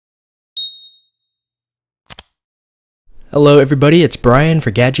Hello everybody, it's Brian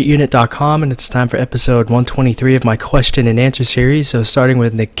for GadgetUnit.com and it's time for episode 123 of my question and answer series. So starting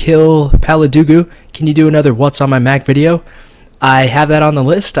with Nikhil Paladugu, can you do another What's on My Mac video? I have that on the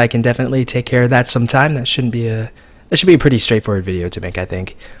list. I can definitely take care of that sometime. That should be a pretty straightforward video to make, I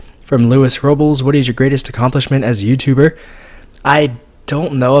think. From Lewis Robles, what is your greatest accomplishment as a YouTuber? I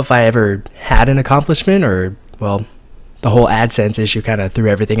don't know if I ever had an accomplishment, or, well, the whole AdSense issue kind of threw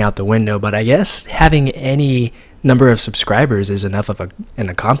everything out the window, but I guess having any number of subscribers is enough of an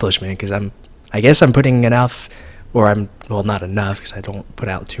accomplishment, because I guess I'm putting enough, or well, not enough, because I don't put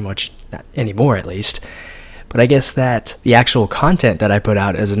out too much anymore at least, but I guess that the actual content that I put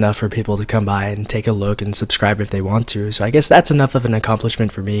out is enough for people to come by and take a look and subscribe if they want to. So I guess that's enough of an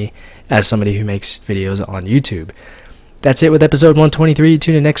accomplishment for me as somebody who makes videos on YouTube. That's it with episode 123.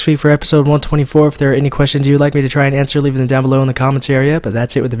 Tune in next week for episode 124. If there are any questions you would like me to try and answer, leave them down below in the comments area. But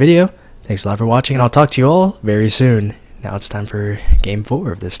that's it with the video. Thanks a lot for watching, and I'll talk to you all very soon. Now it's time for Game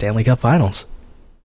 4 of the Stanley Cup Finals.